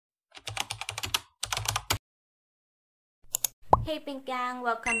Hey Pink Gang!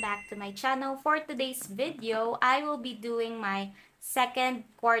 Welcome back to my channel. For today's video, I will be doing my second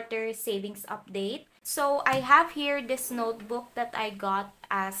quarter savings update. So I have here this notebook that I got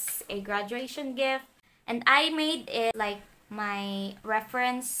as a graduation gift, and I made it like my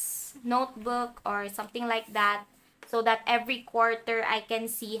reference notebook or something like that, so that every quarter I can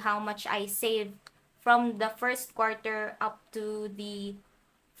see how much I saved from the first quarter up to the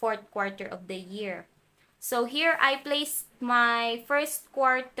fourth quarter of the year. So here I placed my first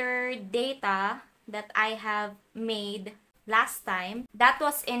quarter data that I have made last time. That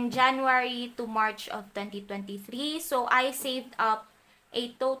was in January to March of 2023. So I saved up a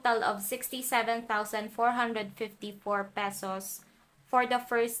total of 67,454 pesos for the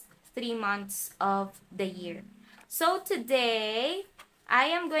first 3 months of the year. So today,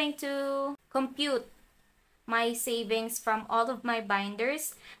 I am going to compute my savings from all of my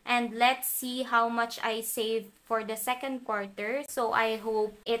binders, and let's see how much I saved for the second quarter. So I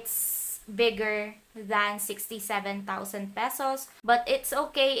hope it's bigger than 67,000 pesos, but it's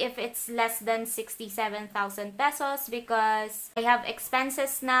okay if it's less than 67,000 pesos because I have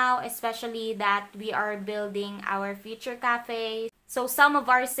expenses now, especially that we are building our future cafe. So some of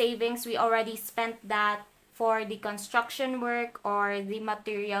our savings, we already spent that for the construction work or the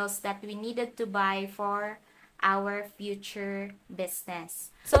materials that we needed to buy for our future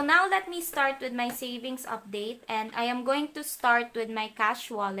business. So now let me start with my savings update, and I am going to start with my cash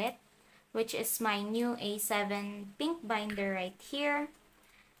wallet, which is my new A7 pink binder right here.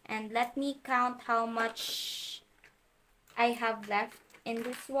 And let me count how much I have left in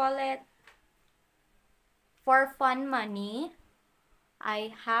this wallet. For fun money,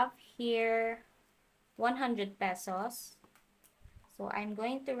 I have here 100 pesos. So I'm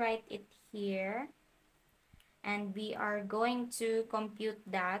going to write it here, and we are going to compute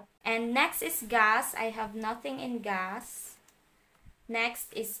that. And next is gas. I have nothing in gas.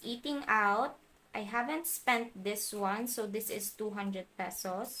 Next is eating out. I haven't spent this one, so this is 200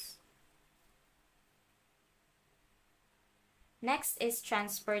 pesos. Next is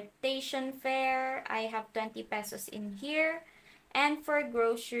transportation fare. I have 20 pesos in here. And for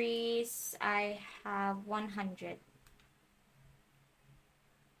groceries, I have 100.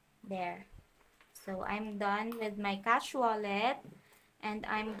 There. So I'm done with my cash wallet, and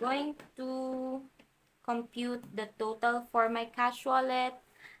I'm going to compute the total for my cash wallet.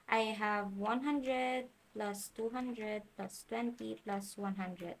 I have 100 plus 200 plus 20 plus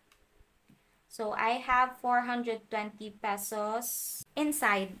 100. So I have 420 pesos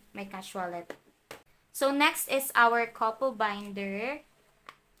inside my cash wallet. So next is our couple binder.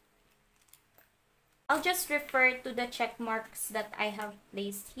 I'll just refer to the check marks that I have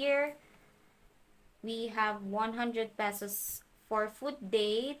placed here. We have 100 pesos for food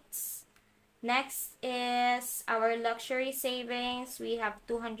dates. Next is our luxury savings. We have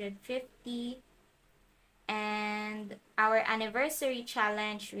 250. And our anniversary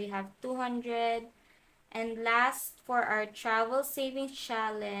challenge, we have 200. And last, for our travel savings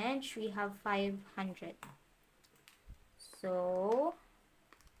challenge, we have 500. So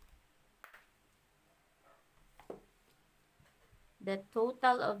the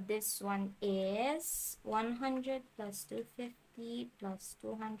total of this one is 100 plus 250 plus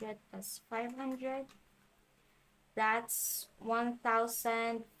 200 plus 500. That's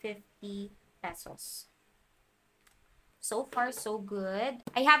 1,050 pesos. So far, so good.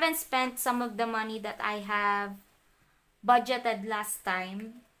 I haven't spent some of the money that I have budgeted last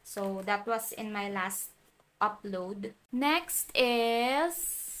time. So that was in my last upload. Next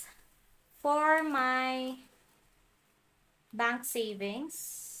is for my bank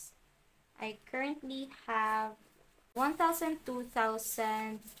savings. I currently have 1,000,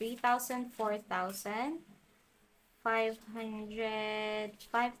 2,000, 3,000, 4,000, 500,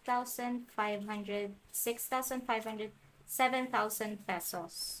 5,000, 500, 6,500, 7,000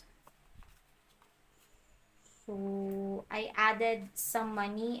 pesos. So I added some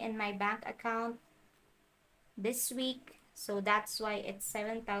money in my bank account this week, so that's why it's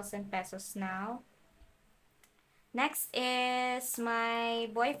 7,000 pesos now. Next is my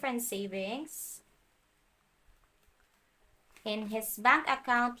boyfriend's savings. In his bank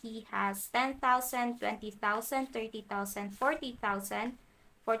account, he has 10,000, 20,000, 30,000, 40,000,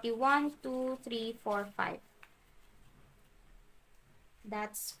 41, 2, 3, 4, 5.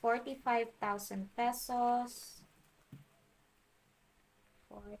 That's 45,000 pesos.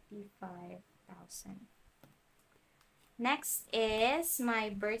 45,000. Next is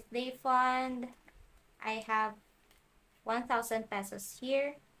my birthday fund. I have 1,000 pesos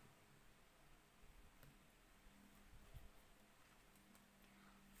here.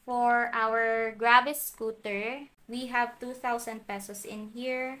 For our Grab scooter, we have 2,000 pesos in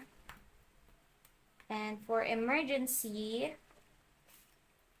here. And for emergency,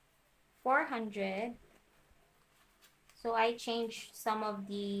 400. So I changed some of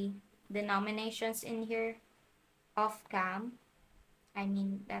the denominations in here off cam. I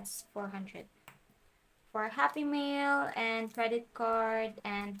mean, that's 400. For Happy Meal and credit card,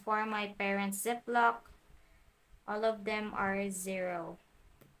 and for my parents' Ziploc, all of them are 0.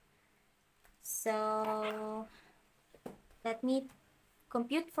 So let me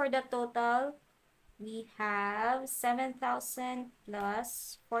compute for the total. We have 7,000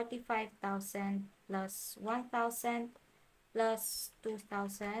 plus 45,000 plus 1,000 plus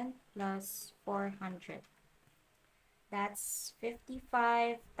 2,000 plus 400. That's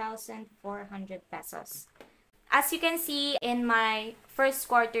 55,400 pesos. As you can see in my first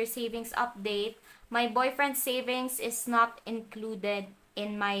quarter savings update, my boyfriend's savings is not included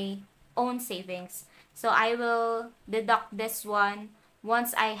in my own savings. So I will deduct this one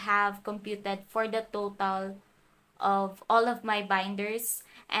once I have computed for the total of all of my binders,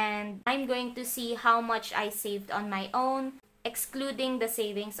 and I'm going to see how much I saved on my own, excluding the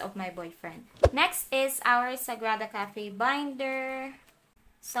savings of my boyfriend. Next is our Sagrada Cafe binder.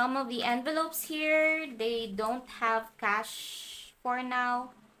 Some of the envelopes here, they don't have cash for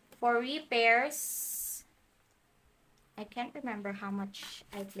now. For repairs, I can't remember how much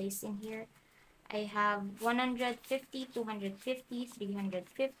I placed in here. I have 150, 250,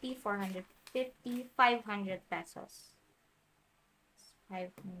 350, 450, 500 pesos.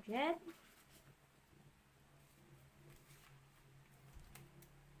 500.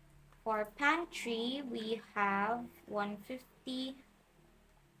 For pantry, we have 150.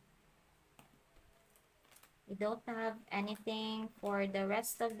 We don't have anything for the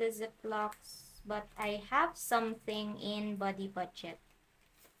rest of the Ziplocs, but I have something in body budget.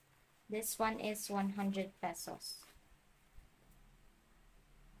 This one is 100 pesos.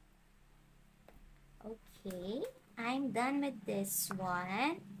 Okay, I'm done with this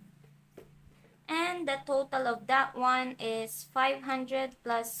one. And the total of that one is 500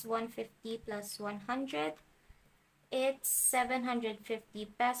 plus 150 plus 100. It's 750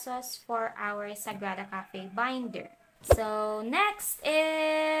 pesos for our Sagrada Cafe binder. So next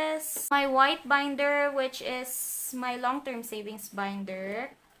is my white binder, which is my long-term savings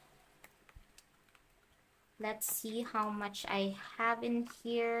binder. Let's see how much I have in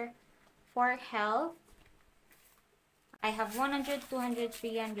here. For health, I have 100, 200,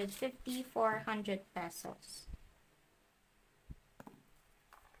 350, 400 pesos.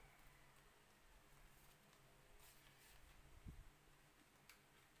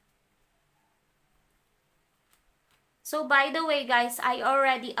 So by the way guys, I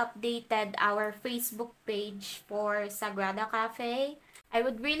already updated our Facebook page for Sagrada Cafe. I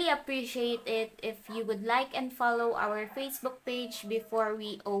would really appreciate it if you would like and follow our Facebook page before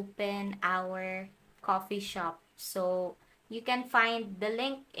we open our coffee shop. So you can find the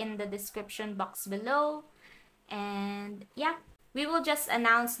link in the description box below. And yeah, we will just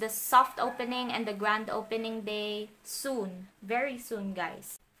announce the soft opening and the grand opening day soon. Very soon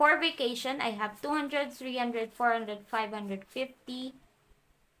guys. For vacation, I have 200, 300, 400, 550,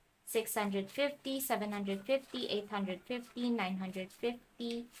 650, 750, 850,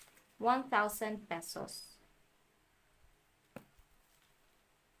 950, 1,000 pesos.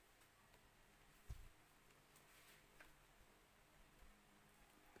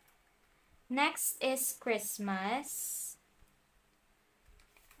 Next is Christmas.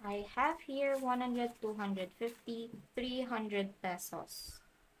 I have here 100, 250, 300 pesos.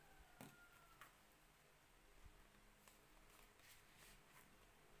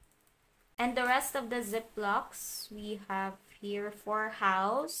 And the rest of the Ziplocs, we have here for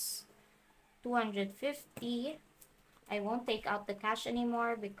house, 250. I won't take out the cash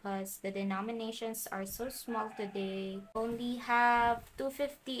anymore because the denominations are so small today. Only have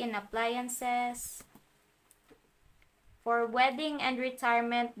 250 in appliances. For wedding and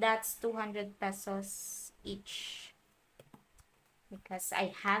retirement, that's 200 pesos each. Because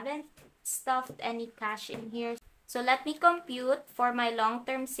I haven't stuffed any cash in here. So let me compute for my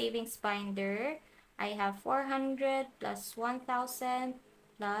long-term savings binder. I have 400 plus 1,000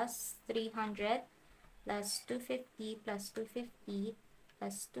 plus 300 plus 250 plus 250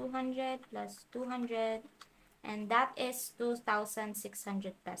 plus 200 plus 200, and that is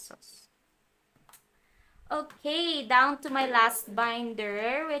 2,600 pesos. Okay, down to my last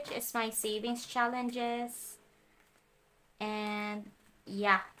binder, which is my savings challenges. And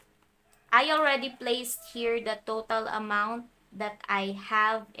yeah, I already placed here the total amount that I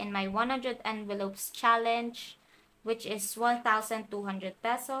have in my 100 envelopes challenge, which is 1,200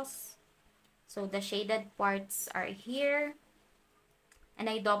 pesos. So the shaded parts are here. And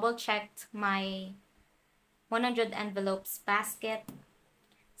I double checked my 100 envelopes basket.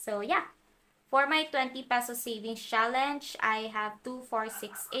 So yeah, for my 20 peso savings challenge, I have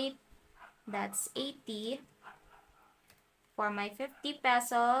 2,468. That's 80. For my 50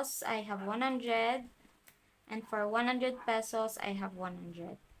 pesos, I have 100. And for 100 pesos, I have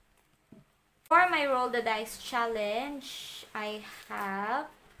 100. For my roll the dice challenge, I have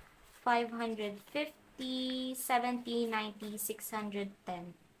 550, 70, 90,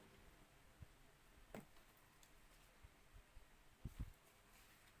 610.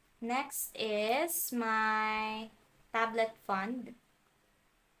 Next is my tablet fund.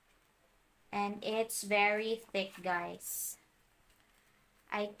 And it's very thick, guys.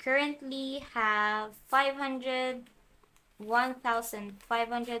 I currently have 500, 1,000,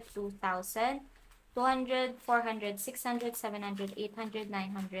 500, 2,000, 200, 400, 600, 700, 800,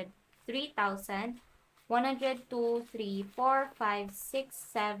 900, 3,000, 100, 2, 3, 4, 5, 6,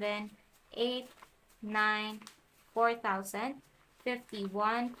 7, 8, 9, 4,000,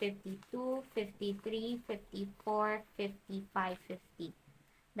 51, 52, 53, 54, 55, 50.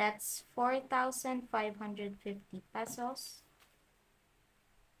 That's 4,550 pesos.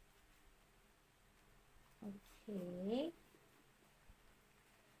 Okay.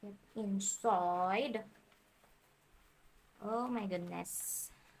 Get inside. Oh my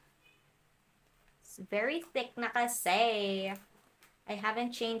goodness. It's very thick na kasi. I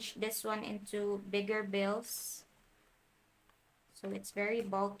haven't changed this one into bigger bills. So it's very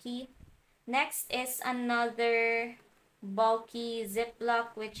bulky. Next is another bulky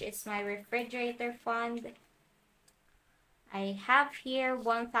Ziploc, which is my refrigerator fund. I have here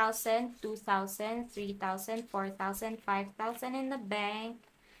 1,000, 2,000, 3,000, 4,000, 5,000 in the bank,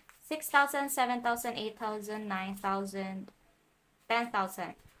 6,000, 7,000, 8,000, 9,000,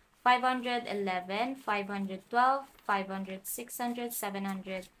 10,000, 511, 512, 500, 600,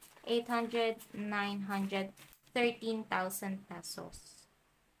 700, 800, 900, 13,000 pesos.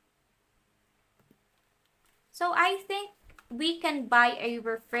 So I think we can buy a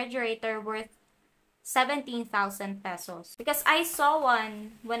refrigerator worth 17,000 pesos. Because I saw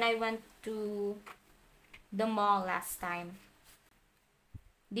one when I went to the mall last time.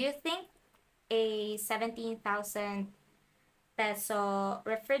 Do you think a 17,000 peso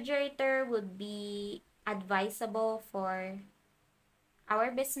refrigerator would be advisable for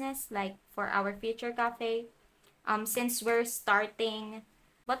our business, like for our future cafe? Since we're starting,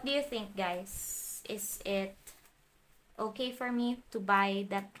 what do you think, guys? Is it okay for me to buy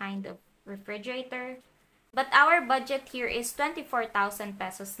that kind of refrigerator? But our budget here is 24,000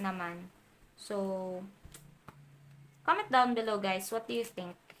 pesos naman. So, comment down below, guys. What do you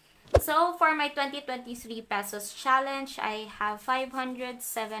think? So, for my 2023 pesos challenge, I have 500,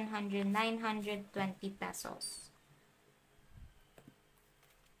 700, 920 pesos.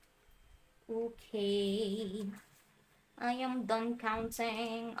 Okay. I am done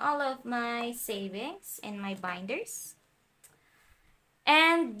counting all of my savings in my binders.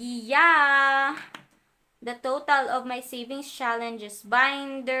 And yeah, the total of my savings challenge is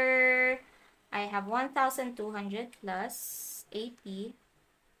binder. I have 1,200 plus 80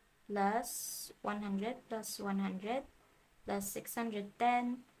 plus 100 plus 100 plus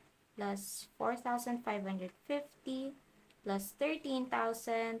 610 plus 4,550 plus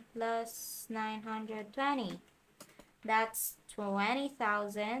 13,000 plus 920. That's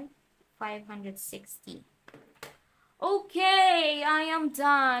 20,560. Okay, I am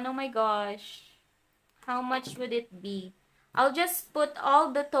done. Oh my gosh. How much would it be? I'll just put all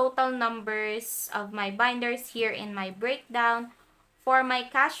the total numbers of my binders here in my breakdown. For my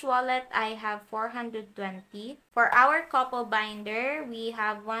cash wallet, I have 420. For our couple binder, we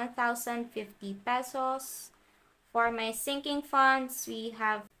have 1,050 pesos. For my sinking funds, we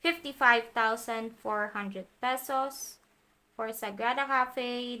have 55,400 pesos. For Sagrada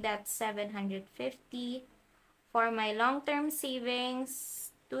Cafe, that's 750. For my long-term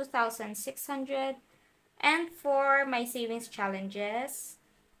savings, 2,600. And for my savings challenges,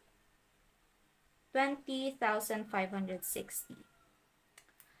 20,560.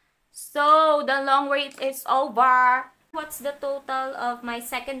 So, the long wait is over. What's the total of my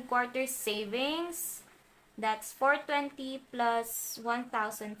second quarter savings? That's 420 plus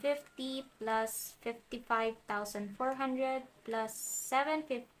 1,050 plus 55,400 plus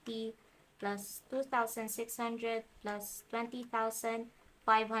 750 plus 2,600 plus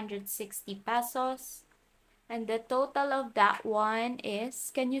 20,560 pesos. And the total of that one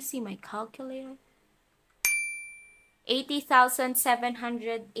is, can you see my calculator?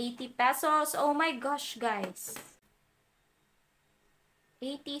 80,780 pesos. Oh my gosh, guys.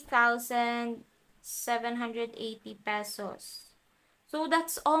 80,780 pesos. So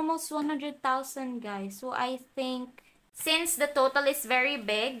that's almost 100,000, guys. So I think since the total is very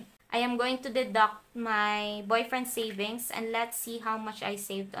big, I am going to deduct my boyfriend's savings and let's see how much I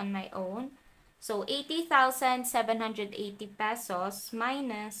saved on my own. So 80,780 pesos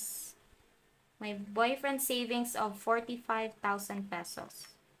minus my boyfriend's savings of 45,000 pesos.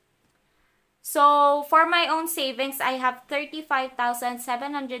 So for my own savings, I have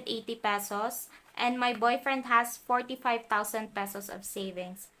 35,780 pesos and my boyfriend has 45,000 pesos of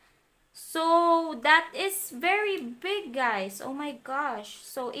savings. So that is very big, guys. Oh my gosh.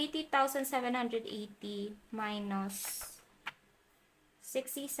 So 80,780 minus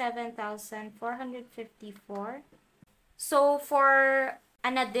 67,454. So for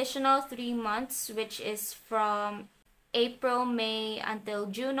an additional 3 months, which is from April, May until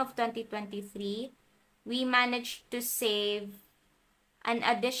June of 2023, we managed to save an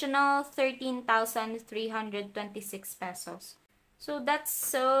additional 13,326 pesos. So that's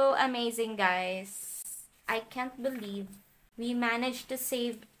so amazing, guys. I can't believe we managed to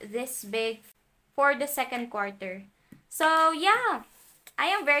save this big for the second quarter. So yeah,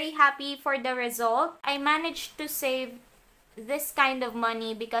 I am very happy for the result. I managed to save this kind of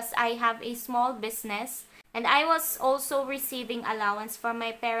money because I have a small business and I was also receiving allowance from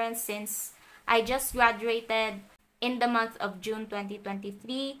my parents since I just graduated in the month of June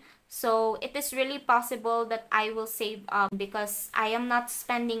 2023. So it is really possible that I will save up because I am not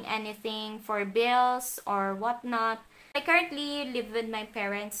spending anything for bills or whatnot. I currently live with my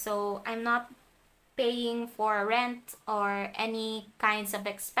parents, so I'm not paying for rent or any kinds of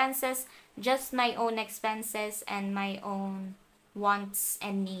expenses, just my own expenses and my own wants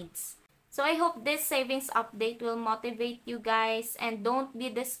and needs. So I hope this savings update will motivate you guys, and don't be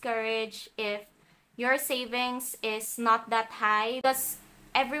discouraged if your savings is not that high because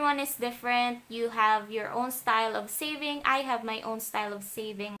everyone is different. You have your own style of saving. I have my own style of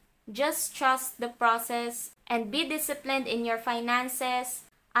saving. Just trust the process and be disciplined in your finances.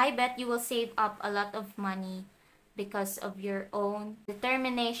 I bet you will save up a lot of money because of your own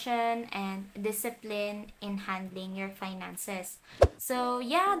determination and discipline in handling your finances. So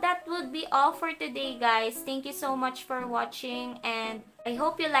yeah, that would be all for today, guys. Thank you so much for watching and I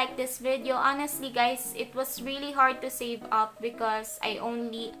hope you like this video. Honestly, guys, it was really hard to save up because I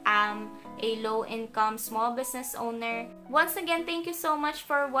only am a low-income small business owner. Once again, thank you so much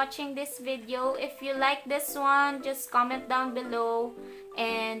for watching this video. If you like this one, just comment down below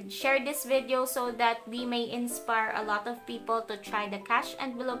and share this video so that we may inspire a lot of people to try the cash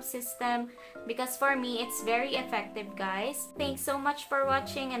envelope system because for me it's very effective, guys. Thanks so much for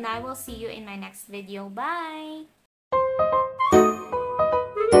watching and I will see you in my next video. Bye!